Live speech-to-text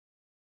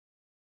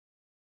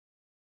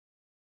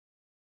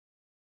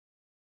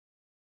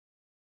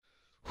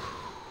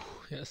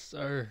Yes,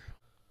 sir.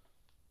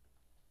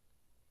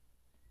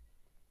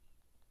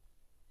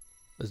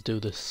 Let's do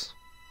this.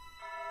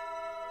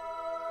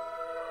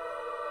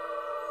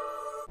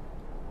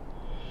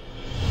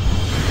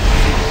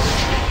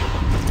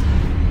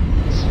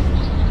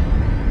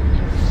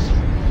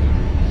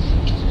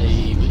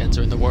 Hey, we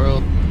entering the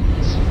world.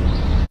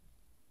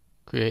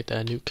 Create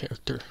that new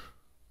character.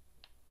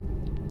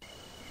 Now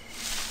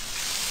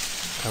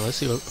let's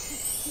see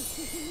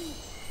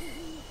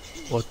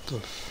what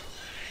the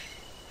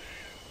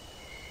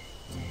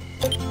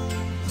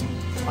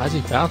why is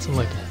he bouncing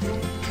like that?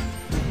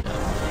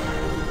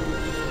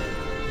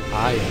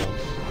 I am.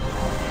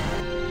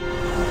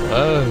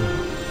 Whoa.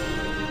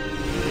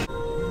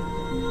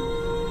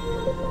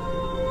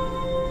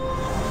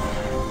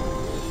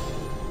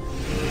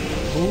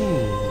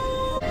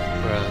 Ooh.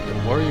 Bruh, the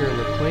warrior and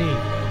the queen.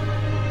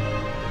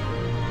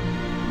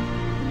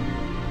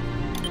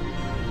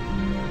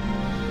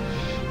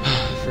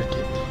 Frick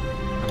it.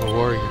 I'm a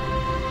warrior.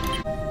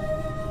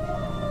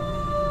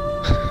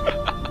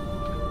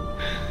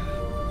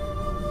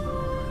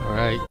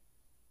 Alright.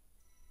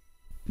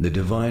 The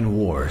divine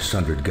war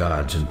sundered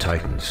gods and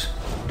titans,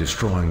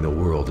 destroying the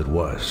world that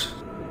was.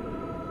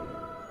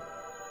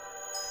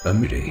 A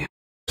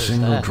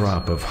single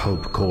drop of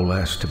hope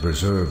coalesced to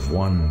preserve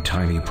one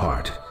tiny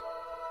part.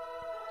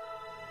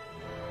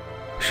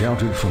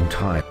 Sheltered from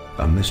time,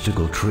 a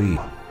mystical tree,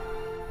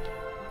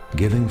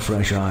 giving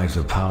fresh eyes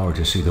the power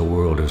to see the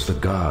world as the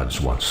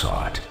gods once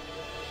saw it.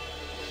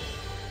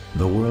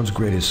 The world's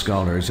greatest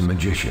scholars and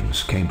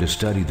magicians came to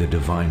study the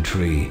divine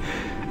tree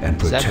and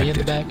protect it. Is that me in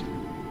the back?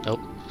 Nope.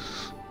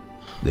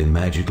 They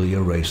magically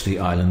erased the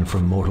island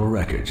from mortal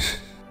records.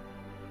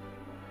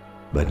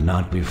 But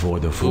not before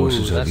the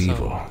forces of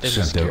evil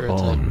sent their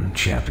own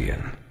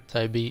champion.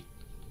 Type beat.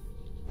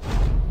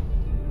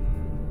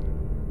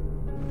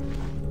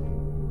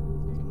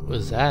 What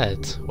was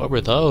that? What were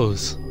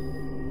those?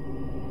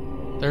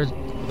 Were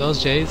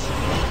those Jays?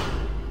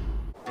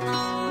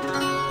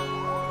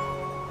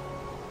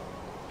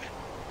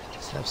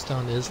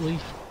 STEPSTONE Isley?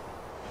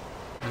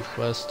 New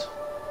quest.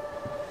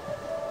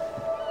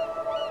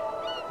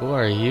 Who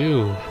are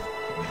you?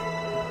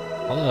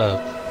 Hold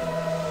up.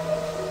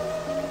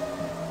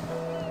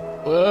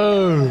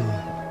 Whoa!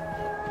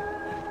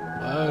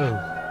 Whoa!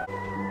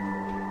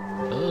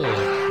 Ugh.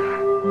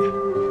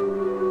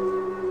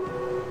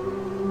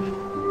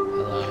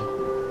 Hello.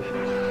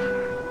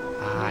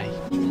 Hi.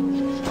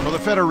 For the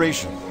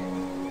Federation.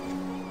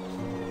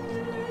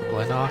 Will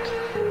I knock?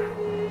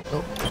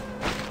 Oh.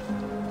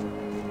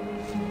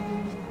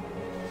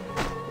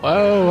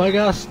 Whoa! I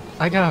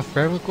got a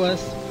friend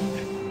request.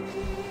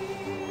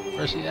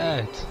 Where's she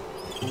at?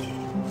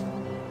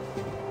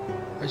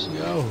 Where'd she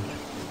go?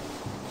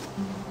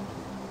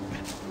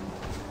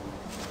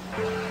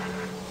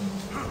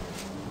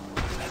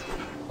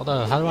 Hold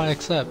on, how do I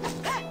accept?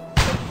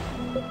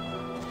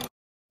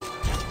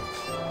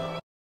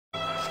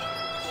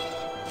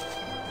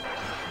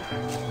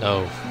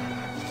 No.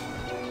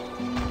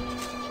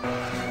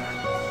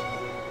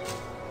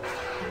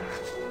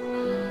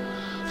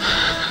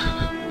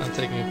 I'm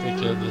taking a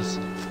picture of this.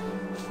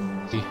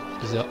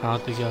 Because I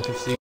don't think y'all can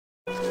see.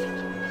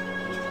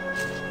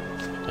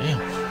 Damn.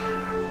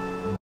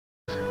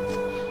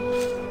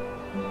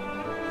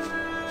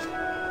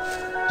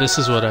 This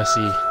is what I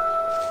see.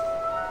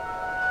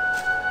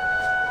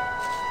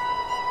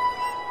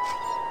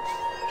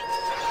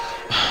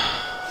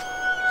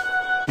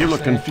 You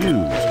look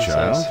confused,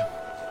 child.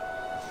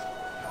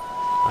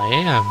 I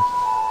am.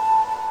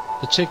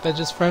 The chick that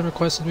just friend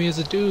requested me is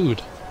a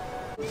dude.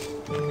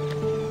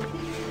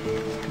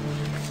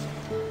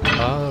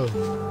 Oh.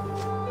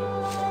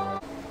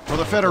 For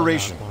the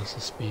Federation. Wants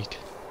to speak.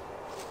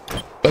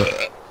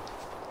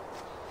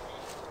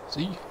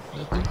 See?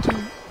 Nothing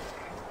to.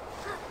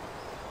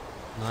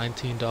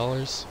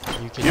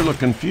 $19. You look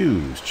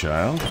confused,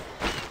 child.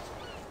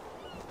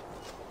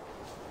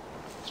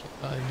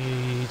 I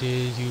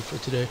needed you for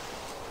today.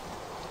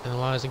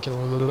 Analyze and kill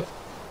him a little bit.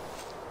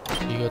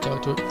 You go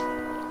talk to it.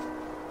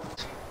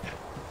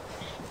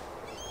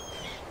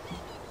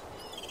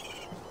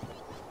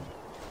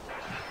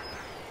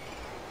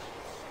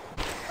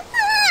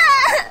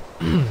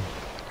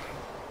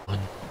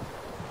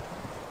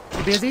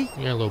 You busy?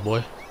 Yeah, little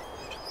boy.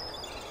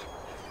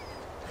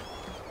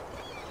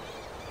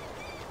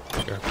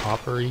 You're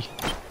coppery.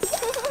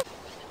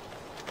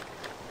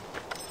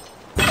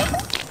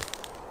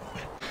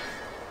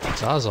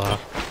 Zaza.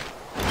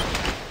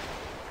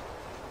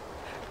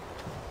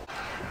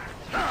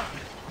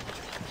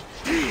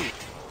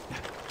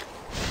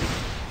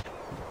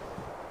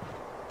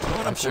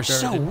 Grown-ups are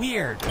so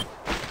weird.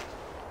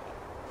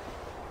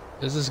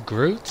 Is this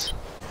Groot?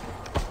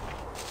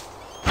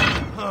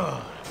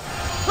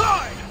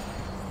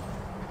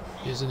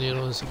 Use a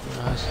needle and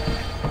synchronize.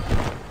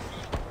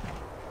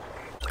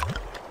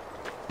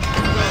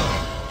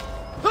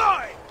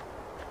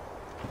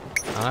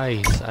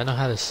 Nice, I know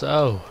how to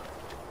sew.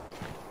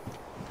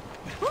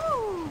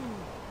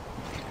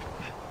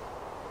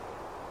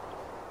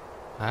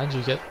 How'd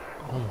you get?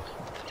 Oh my.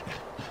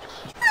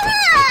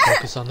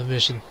 Focus on the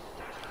mission.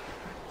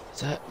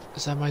 Is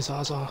that my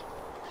Zaza?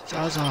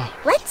 Zaza!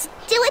 Let's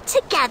do it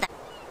together.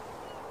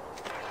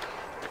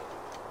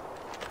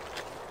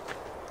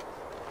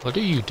 What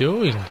are you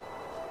doing?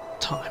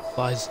 Time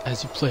flies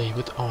as you play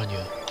with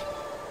Anya.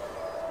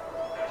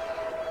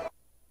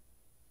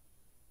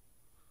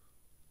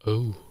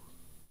 Oh.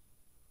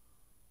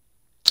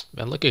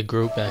 Man, look at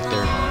Groot back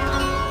there.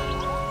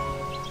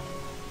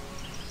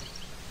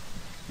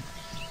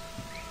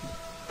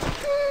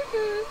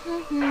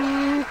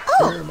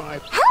 Oh, You're my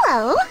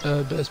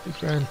hello. best big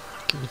friend.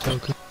 Give me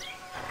token.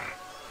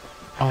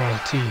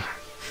 Oh, T.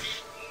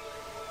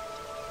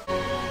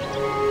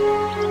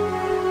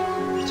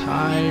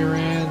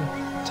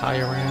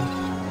 Tyran.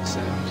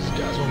 Sam, these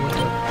guys won't wake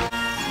up.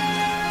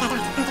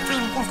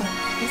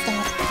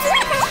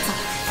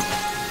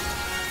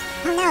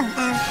 Oh no,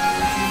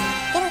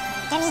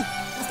 they're me.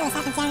 Let's go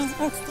aside from Tyran's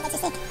roots to get you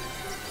sick.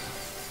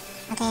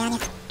 Okay, Anya.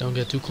 Don't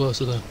get too close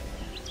to them.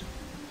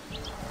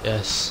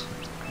 Yes.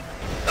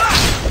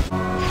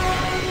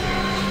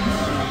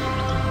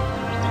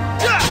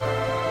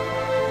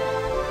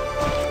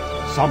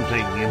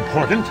 Something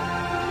important.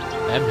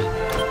 Edmund.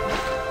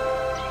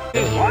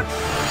 Hey, what?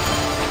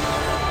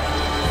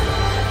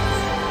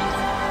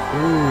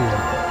 Ooh.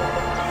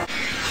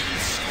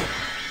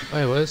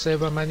 Wait, what does it say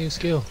about my new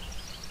skill?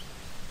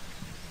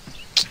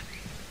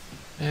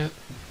 Yeah.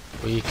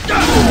 Weak.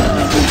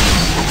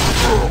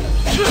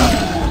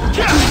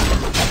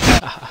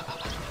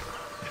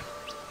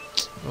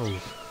 Oh.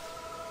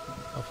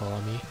 Don't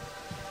follow me.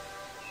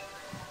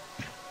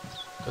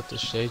 Got the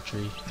shade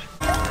tree.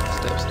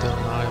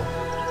 Stepstone Isle.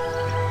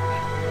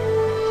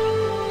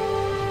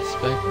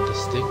 Inspect the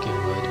stinking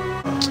wood.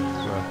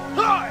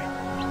 Bruh.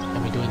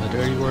 Am I doing the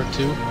dirty work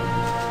too?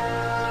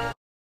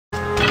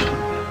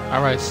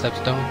 Alright,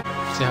 Stepstone.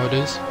 See how it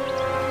is?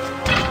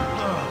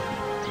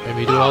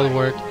 Maybe do all the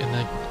work and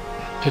then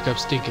pick up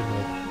stinking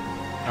wood.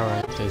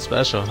 Alright, okay,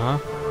 special, huh?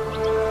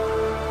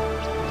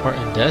 Part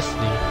in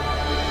Destiny.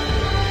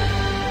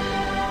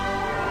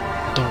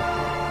 I don't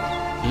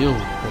feel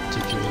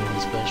particularly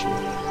special.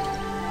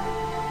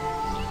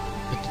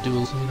 Have to do, you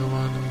know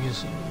what, let me get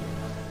some.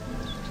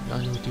 I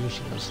know what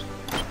she does.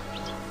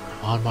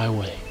 On my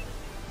way.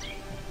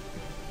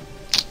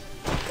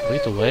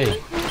 Wait the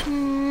way.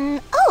 Oh,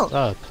 What's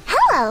up?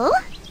 hello.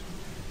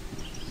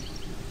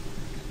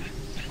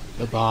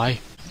 Goodbye.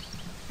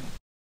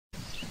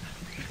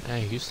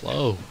 Hey, you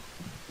slow.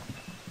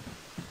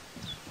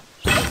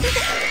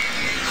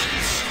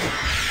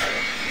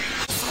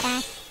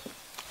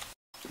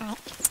 Alright,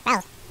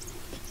 well.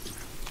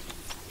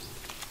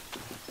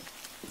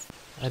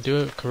 I do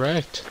it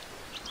correct.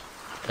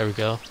 There we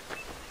go.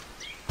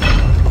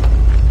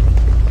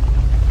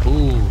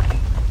 Ooh.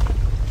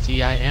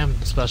 See, I am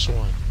the special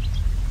one.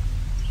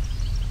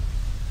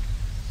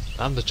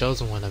 I'm the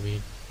chosen one, I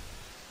mean.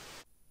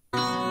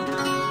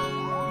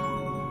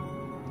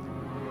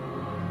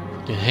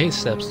 You hate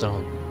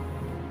Stepstone.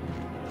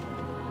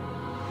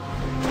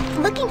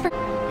 Looking for.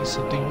 Need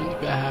something really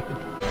bad happen.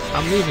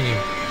 I'm leaving you.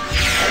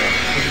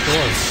 To the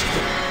door.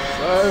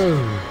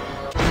 Oh.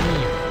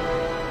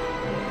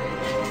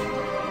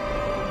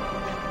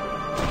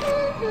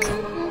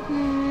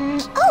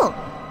 Oh,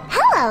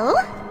 hello.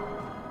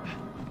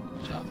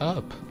 Shut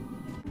up.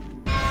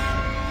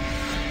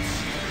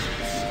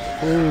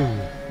 Oh,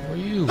 who are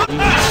you? Weak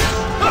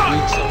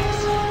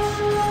sauce.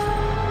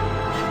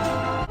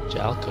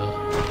 Jalka.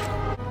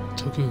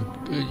 Toku,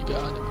 good, you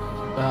got it.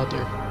 Out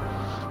there.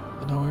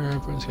 I know where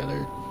everyone's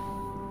gathered.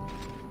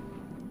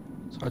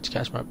 It's hard to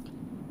catch my.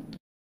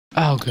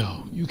 I'll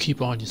go. You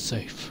keep on, you're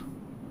safe.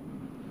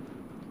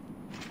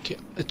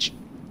 Can't let you.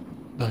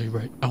 No, you're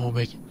right. I won't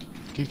make it.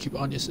 You keep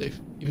on, you're safe.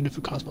 Even if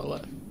it costs my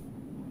life.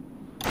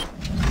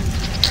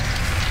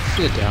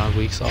 Sit down,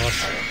 weak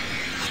sauce.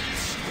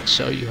 I'll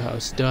show you how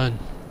it's done.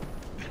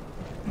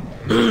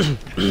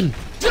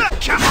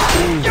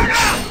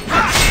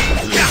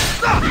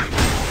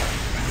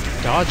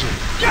 Dodge it.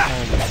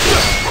 Oh my god.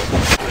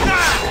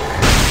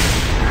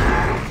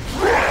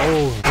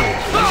 Oh.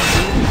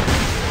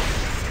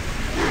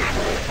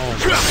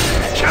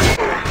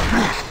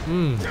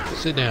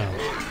 Sit down.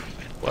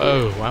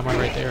 Whoa, why am I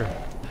right there?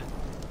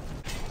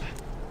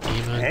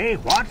 Demon. Hey,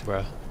 what?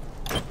 Bruh.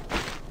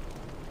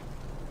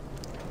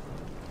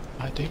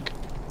 I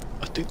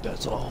think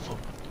that's all of them.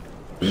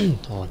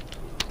 Hold on.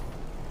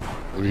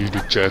 We need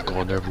to check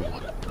on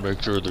everyone to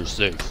make sure they're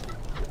safe.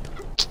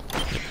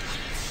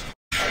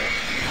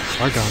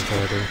 Argon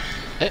further.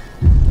 Hey.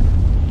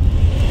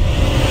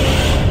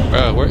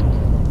 Bro,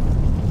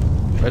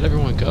 where'd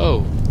everyone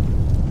go?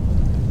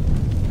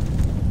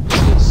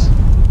 What's this?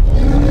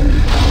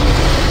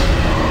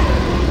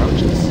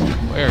 Approaches.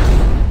 Where?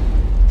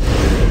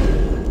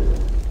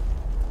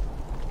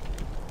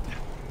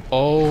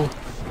 Oh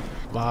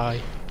my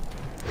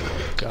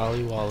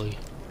golly wally.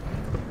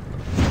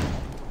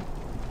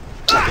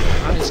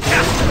 Nice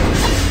guy.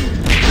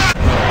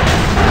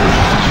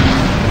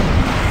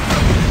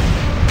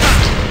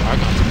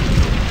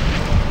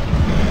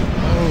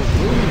 Oh,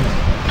 move!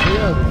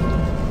 Yeah.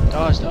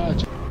 Dodge.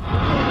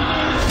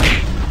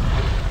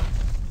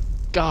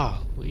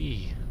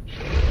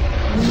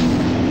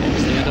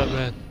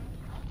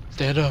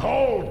 Get him.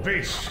 Hold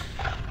this!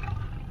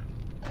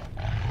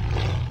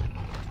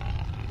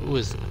 Who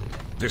is it?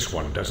 This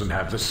one doesn't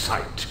have the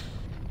sight.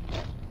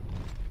 What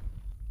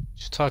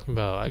you talking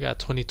about? I got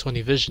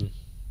 20/20 vision.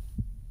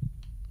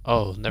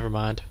 Oh, never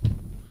mind.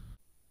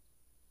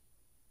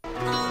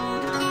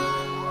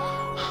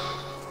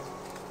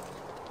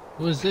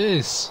 Who is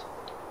this?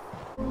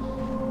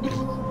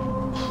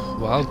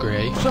 Wild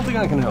Gray. Something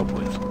I can help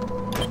with.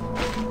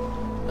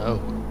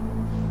 No.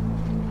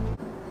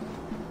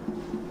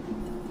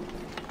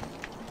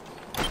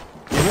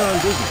 You're here on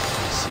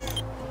business.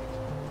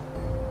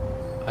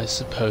 I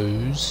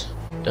suppose.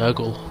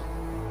 Dougal.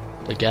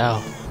 The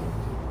gal.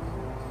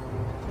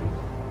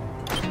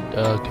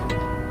 Doug.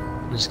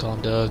 We'll just call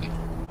him Doug.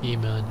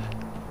 E-man.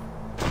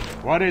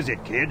 What is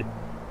it, kid?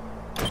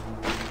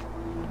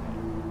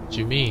 What do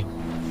you mean?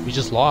 We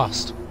just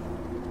lost.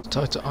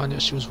 Talked to Anya,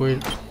 she was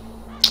worried.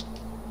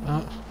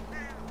 Where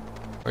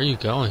are you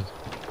going?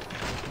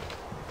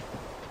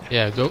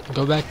 Yeah,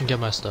 go back and get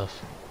my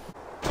stuff.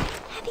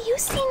 Have you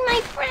seen my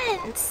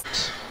friends?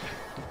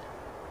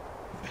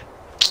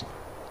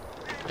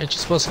 Ain't you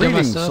supposed to get my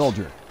Greetings, stuff?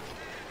 soldier.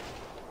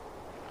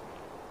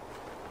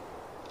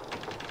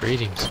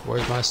 Greetings.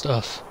 Where's my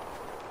stuff?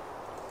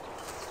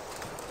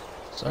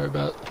 Sorry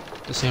about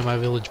this ain't my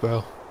village,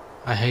 bro.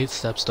 I hate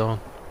Stepstone.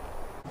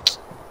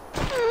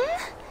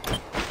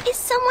 Is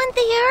someone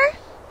there?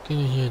 Get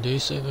in here, do you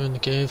say they're in the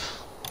cave?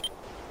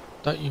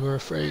 Thought you were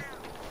afraid.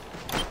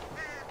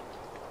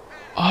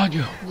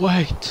 Anya,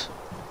 wait!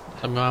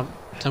 Tell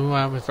me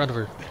why I'm in front of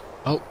her.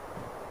 Oh.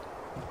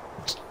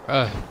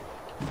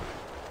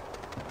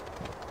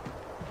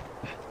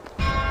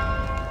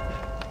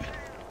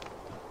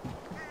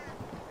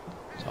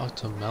 Talk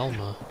to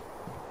Melma.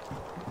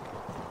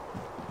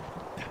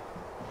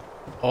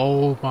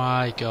 Oh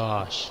my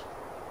gosh.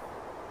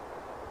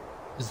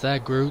 Is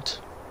that Groot?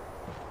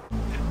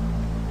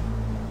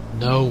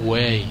 No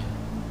way.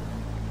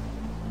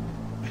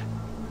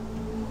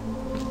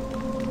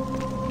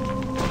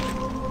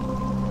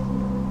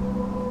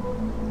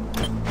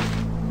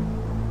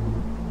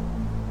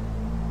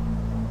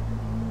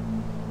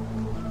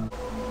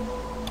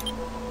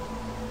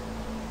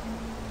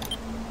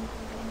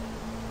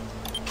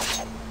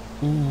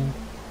 Ooh.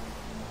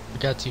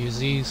 Forgot to use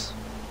these.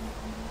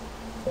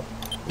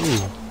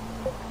 Ooh.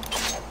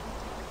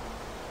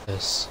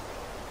 This.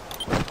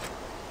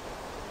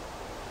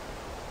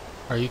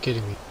 Are you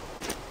kidding me?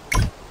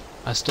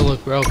 I still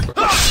look broke, bro.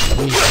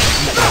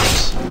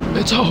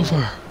 It's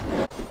over!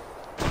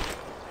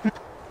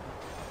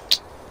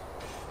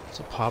 It's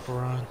a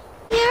Popperon.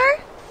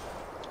 Here?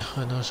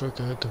 I know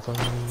shortcut can find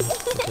me.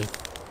 Okay.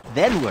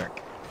 Then work.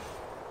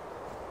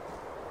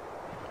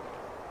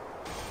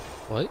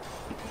 What?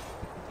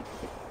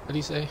 What do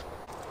you say?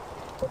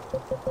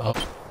 Oh.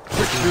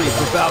 Victory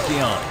for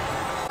Valkion.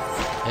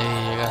 Hey,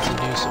 I got some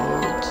new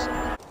swords.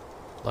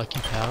 Lucky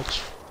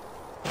pouch.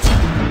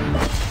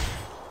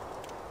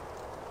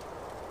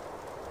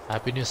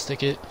 Happiness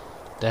ticket.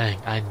 Dang,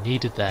 I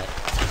needed that.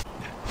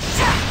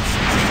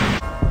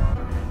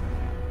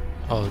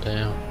 Oh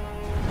damn.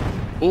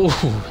 Ooh,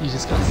 he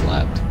just got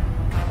slapped.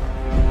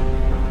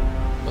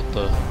 What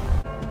the?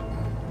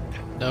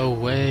 No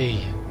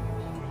way.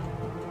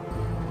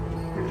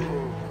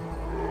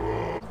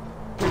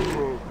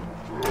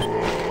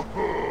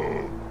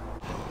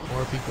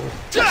 More people.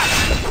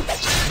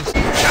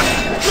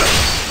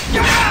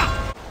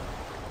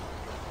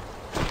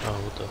 Oh,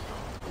 what the?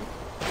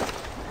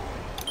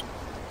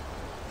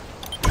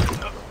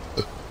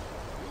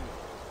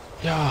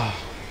 Yeah.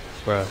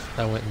 Bruh,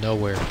 that went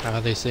nowhere. How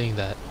are they saying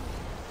that?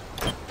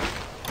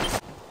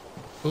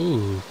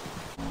 Ooh.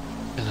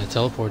 And I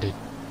teleported.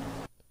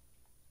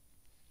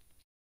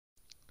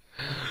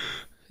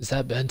 Is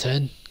that Ben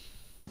 10?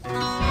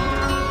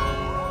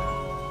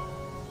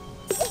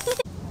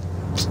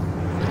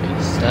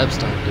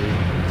 STEPSTONE, dude.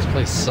 This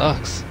place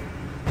sucks.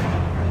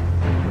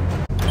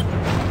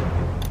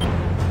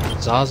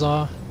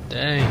 Zaza?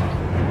 Dang.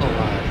 A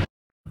lot.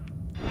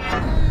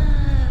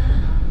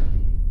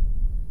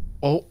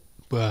 Oh,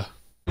 bruh.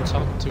 You're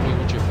talking to me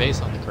with your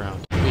face on the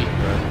ground. Weak,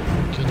 bruh.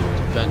 Couldn't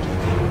defend you.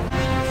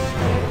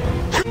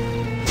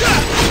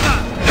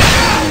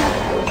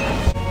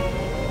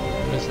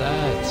 What is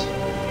that?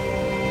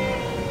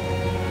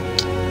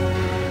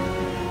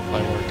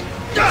 Firework.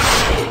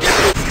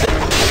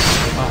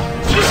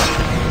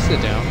 Sit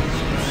down.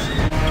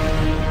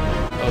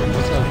 Oh,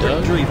 what's up,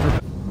 Doug? Victory for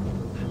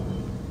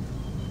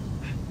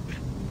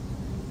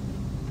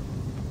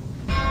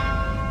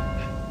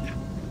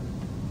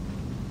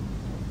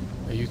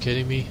Are you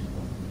kidding me?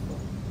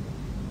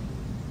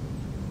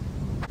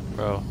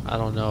 Bro, I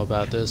don't know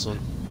about this one.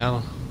 I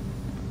don't...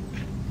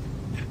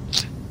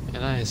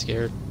 And I ain't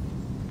scared.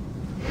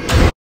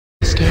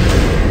 Scared?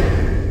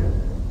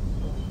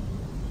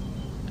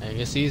 I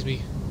guess he sees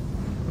me.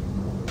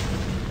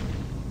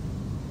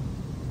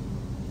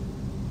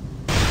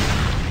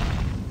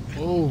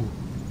 Oh.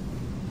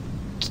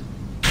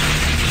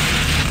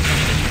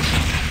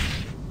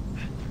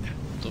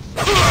 What the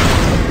fuck?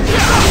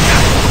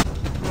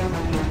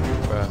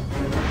 Bruh.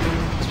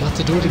 He's about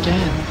to do it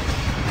again.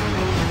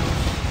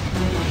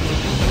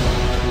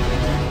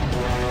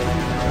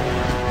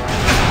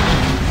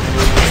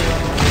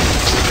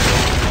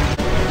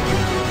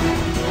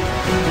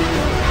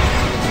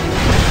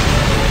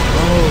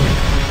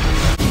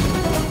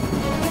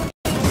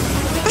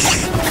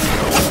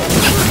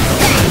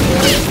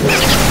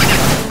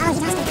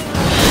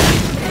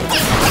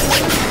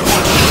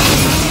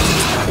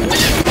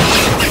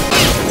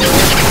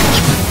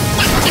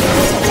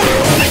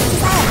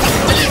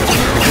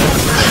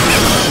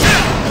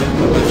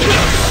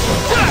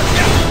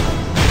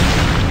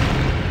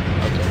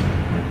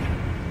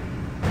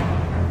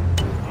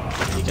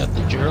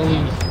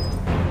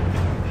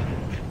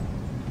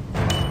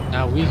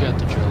 Now we got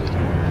the Trilly.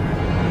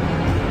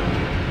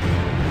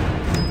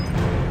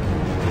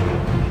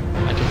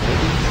 I can fit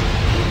it.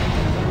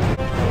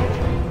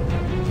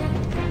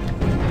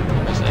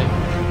 What I say?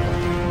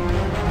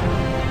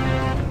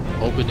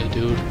 Open it,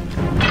 dude.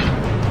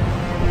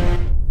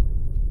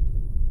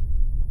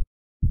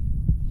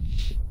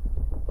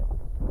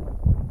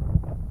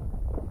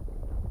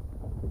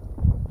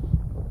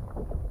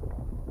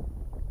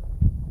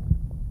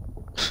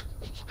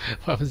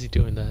 Why was he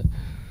doing that?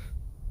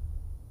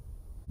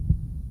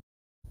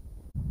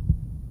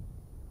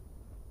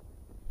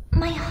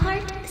 My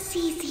heart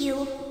sees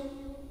you.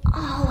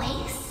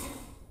 Always.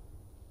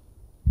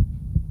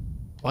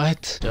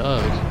 What?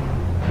 Doug.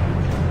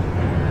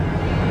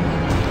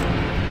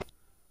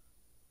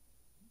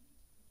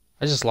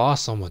 I just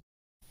lost someone.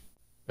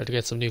 Better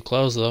get some new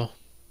clothes though.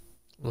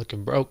 I'm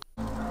looking broke.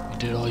 You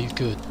did all you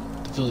could.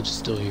 The village is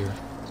still here.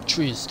 The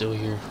tree is still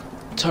here.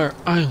 The entire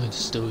island is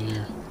still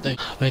here.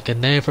 Make a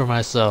name for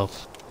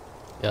myself.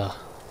 Yeah,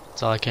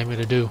 that's all I came here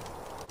to do.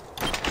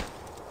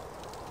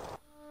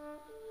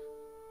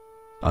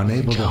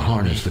 Unable to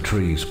harness the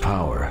tree's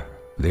power,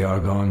 the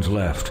Argons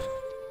left,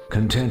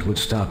 content with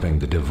stopping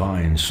the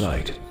divine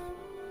sight.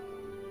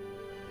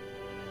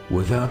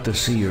 Without the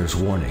seer's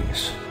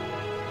warnings,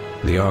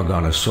 the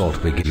Argon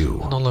assault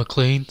began. I don't look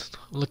clean.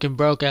 I'm looking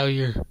broke out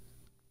here.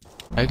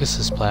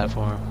 Pegasus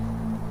platform.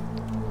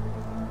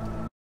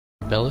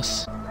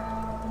 Bellis?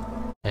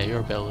 Yeah,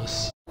 you're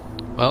Bellis.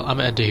 Well, I'm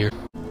gonna end it here.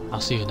 I'll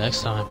see you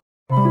next time.